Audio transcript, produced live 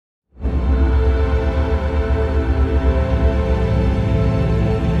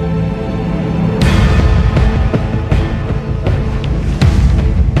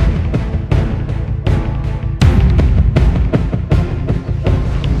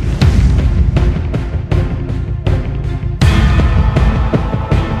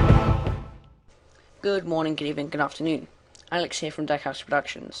Good morning, good evening, good afternoon. Alex here from Deckhouse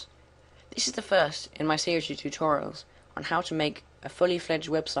Productions. This is the first in my series of tutorials on how to make a fully fledged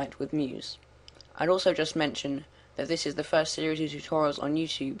website with Muse. I'd also just mention that this is the first series of tutorials on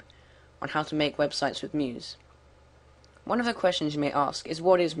YouTube on how to make websites with Muse. One of the questions you may ask is,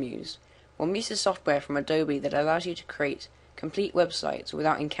 what is Muse? Well, Muse is software from Adobe that allows you to create complete websites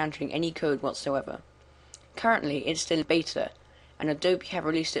without encountering any code whatsoever. Currently, it's still in beta, and Adobe have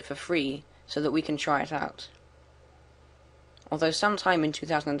released it for free so that we can try it out. Although sometime in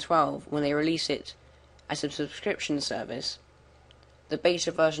 2012, when they release it as a subscription service, the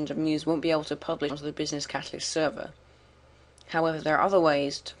beta versions of Muse won't be able to publish onto the Business Catalyst server. However, there are other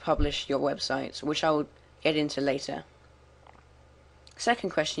ways to publish your websites, which I will get into later. Second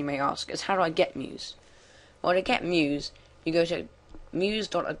question you may ask is, how do I get Muse? Well, to get Muse, you go to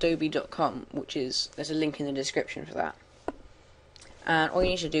muse.adobe.com, there's a link in the description for that. And all you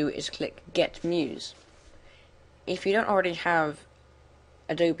need to do is click Get Muse. If you don't already have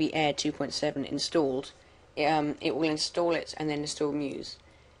Adobe Air 2.7 installed, it will install it and then install Muse.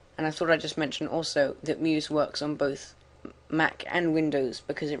 And I thought I'd just mention also that Muse works on both Mac and Windows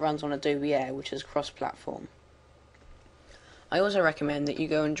because it runs on Adobe Air, which is cross-platform. I also recommend that you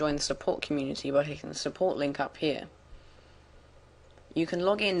go and join the support community by clicking the support link up here. You can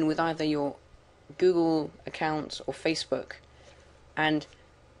log in with either your Google account or Facebook, and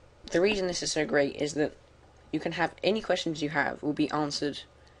the reason this is so great is that you can have any questions you have will be answered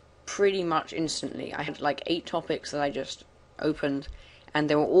pretty much instantly. I had like 8 topics that I just opened, and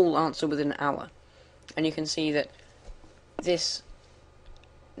they were all answered within an hour. And you can see that this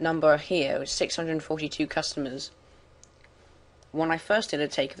number here is 642 customers. When I first did a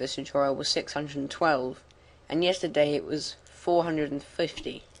take of this tutorial, it was 612, and yesterday it was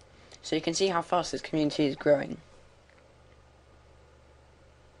 450. So you can see how fast this community is growing.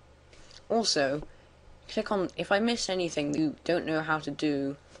 Also, click on, if I miss anything that you don't know how to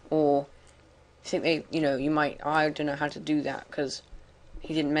do, or think you might, I don't know how to do that because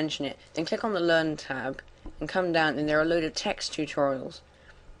he didn't mention it, then click on the Learn tab and come down, and there are a load of text tutorials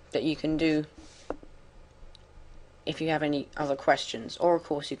that you can do if you have any other questions. Or of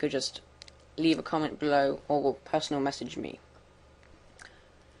course you could just leave a comment below or personal message me.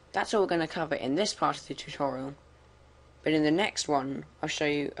 That's all we're going to cover in this part of the tutorial, but in the next one I'll show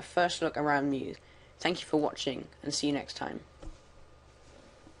you a first look around Muse. Thank you for watching, and see you next time.